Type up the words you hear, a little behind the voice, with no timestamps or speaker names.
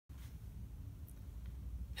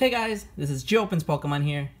Hey guys, this is GeoOpens Pokemon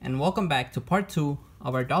here, and welcome back to part 2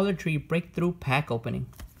 of our Dollar Tree Breakthrough pack opening.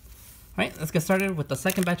 Alright, let's get started with the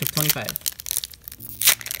second batch of 25.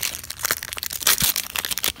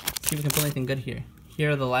 See if we can pull anything good here. Here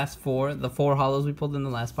are the last four, the 4 hollows we pulled in the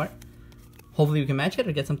last part. Hopefully we can match it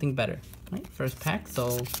or get something better. Alright, first pack,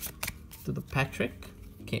 so do the pack trick.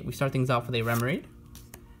 Okay, we start things off with a Remoraid.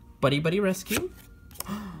 Buddy Buddy Rescue.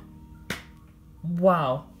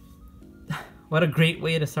 Wow. What a great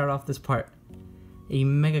way to start off this part. A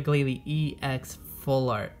Mega Glalie EX full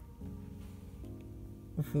art.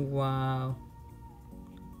 Wow.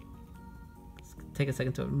 Let's take a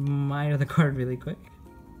second to admire the card really quick.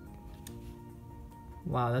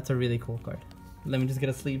 Wow, that's a really cool card. Let me just get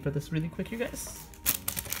a sleeve for this really quick, you guys.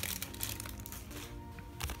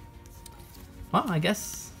 Well, I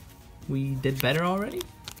guess we did better already,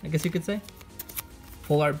 I guess you could say.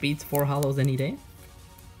 Full art beats 4 hollows any day.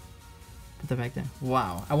 Put that back there.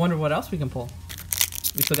 Wow. I wonder what else we can pull.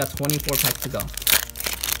 We still got 24 packs to go.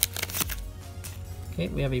 Okay,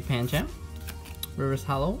 we have a Pancham, Reverse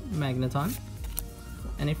Hollow, Magneton,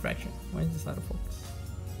 and a Fracture. Why is this out of focus?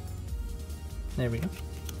 There we go.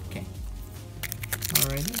 Okay.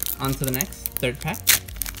 Alrighty. On to the next, third pack.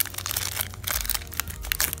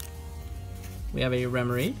 We have a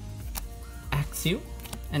Remoraid, Axew,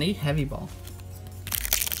 and a Heavy Ball.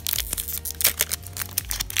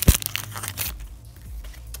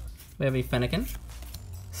 We have a Fennekin,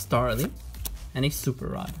 Starly, and a Super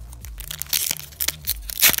Rod.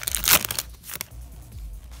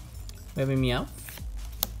 We have a Meowth,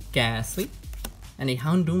 Ghastly, and a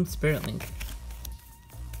Houndoom Spirit Link.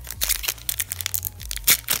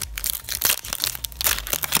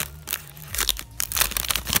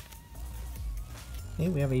 Okay,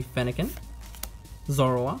 we have a Fennekin,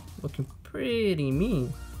 Zorua, looking pretty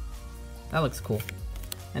mean. That looks cool.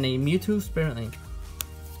 And a Mewtwo Spirit Link.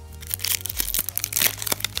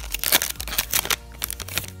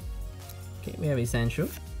 Okay, we have a Sandshrew,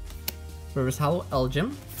 Reverse Hollow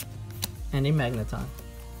Elgyem, and a Magneton.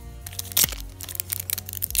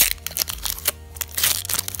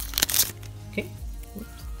 Okay, whoops.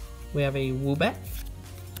 We have a Woobat,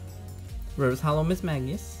 Reverse Hollow Miss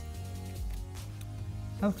Magius.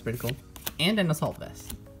 That looks pretty cool. And an Assault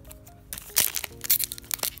Vest.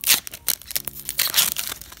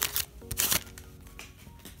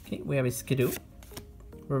 Okay, we have a Skidoo,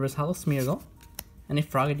 Reverse Hollow Smeargle, and a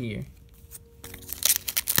Frogadier.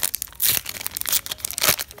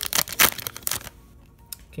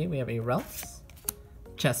 Okay, we have a Ralphs,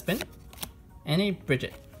 Chespin, and a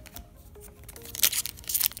Bridget.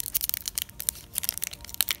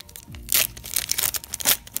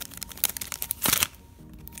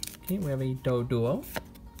 Okay, we have a Doduo,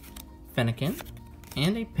 Fennekin,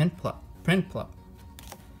 and a Prinplup.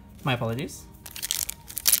 My apologies.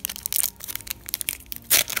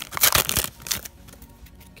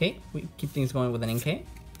 Okay, we keep things going with an NK,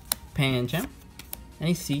 Pancham, and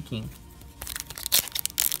a Seaking.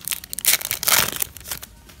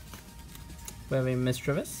 We have a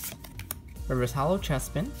Misdreavus, Reverse Hollow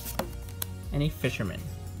Chespin, and a Fisherman.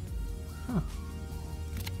 Huh.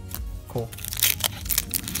 Cool.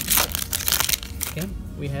 Okay,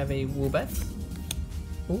 we have a Woobat,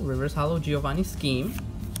 Reverse Hollow Giovanni Scheme,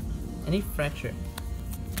 and a Fracture.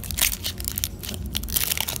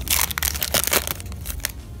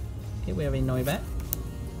 Okay, we have a Noibat,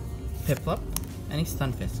 Piplup, and a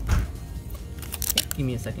Stunfisk. Okay, give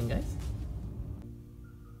me a second, guys.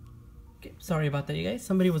 Okay, sorry about that, you guys.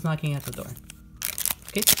 Somebody was knocking at the door.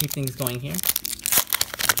 Okay, keep things going here.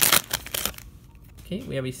 Okay,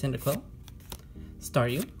 we have a Cyndaquil,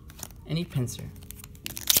 Staryu, and a Pinsir.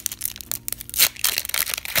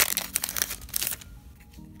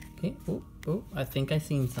 Okay, I think I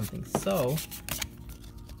seen something. So,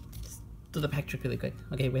 let's do the pack trick really quick.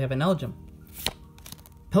 Okay, we have an Elgyem,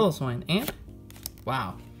 Piloswine, and,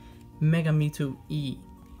 wow, Mega Mewtwo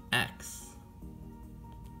EX.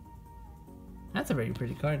 That's a very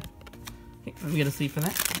pretty card. Okay, let me get a sleeve for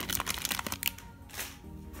that.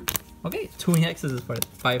 Okay, 2 EXs is part.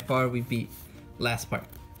 By far we beat last part.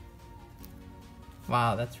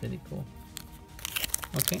 Wow, that's really cool.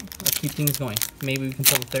 Okay, let's keep things going. Maybe we can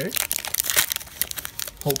pull the third.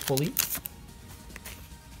 Hopefully.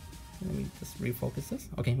 Let me just refocus this.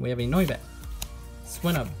 Okay, we have a Noibat,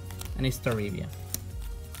 Swinub, and a Staravia.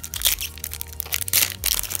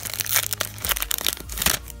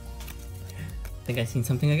 I think I've seen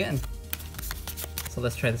something again. So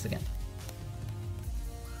let's try this again.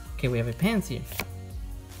 Okay, we have a Pansear,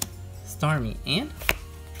 Starmie, and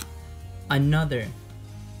another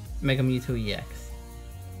Mega Mewtwo EX.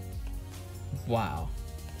 Wow.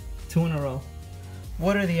 2 in a row.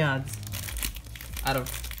 What are the odds out of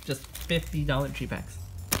just $50 3 packs?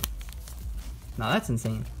 Now that's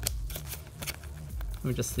insane. Let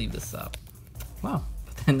me just sleeve this up. Wow,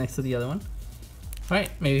 put that next to the other one. Alright,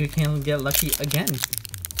 maybe we can get lucky again.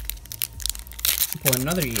 Pull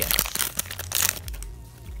another EX.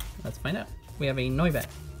 Let's find out. We have a Noibat,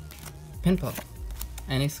 Pinpo,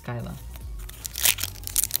 and a Skyla.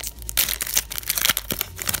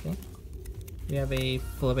 Okay. We have a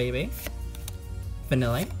Flabébé,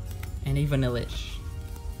 Vanillite, and a Vanillish.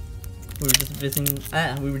 We were just missing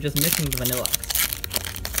the Vanilluxe.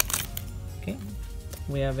 Okay.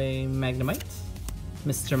 We have a Magnemite,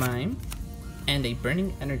 Mr. Mime, and a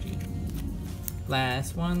Burning Energy.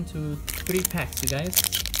 Last 1, 2, 3 packs, you guys.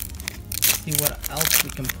 See what else we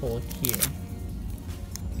can pull here.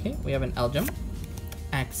 Okay, we have an Elgyem,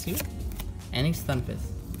 Axew, and a Stunfisk.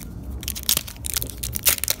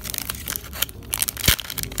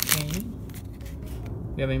 Okay.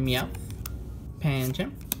 We have a Meowth,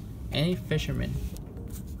 Pancham, and a Fisherman.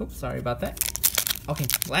 Oops, sorry about that. Okay,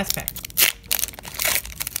 last pack.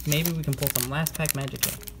 Maybe we can pull some last pack magic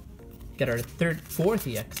here. Get our 4th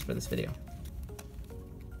EX for this video.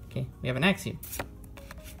 Okay, we have an Axew,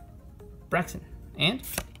 Braxton, and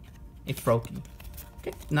a Froakie.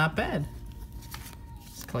 Okay, not bad.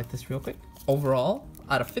 Let's collect this real quick. Overall,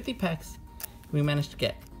 out of 50 packs, we managed to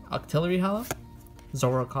get Octillery Hollow,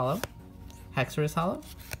 Zoroark Hollow, Haxorus Hollow,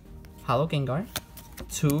 Hollow Gengar,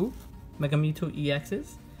 2 Mega Mewtwo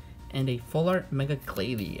EXs, and a Full Art Mega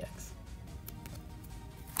Glalie EX.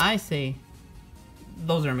 I say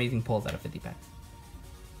those are amazing pulls out of 50 packs.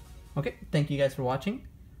 Okay, thank you guys for watching.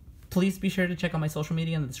 Please be sure to check out my social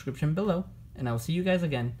media in the description below, and I will see you guys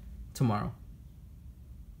again tomorrow.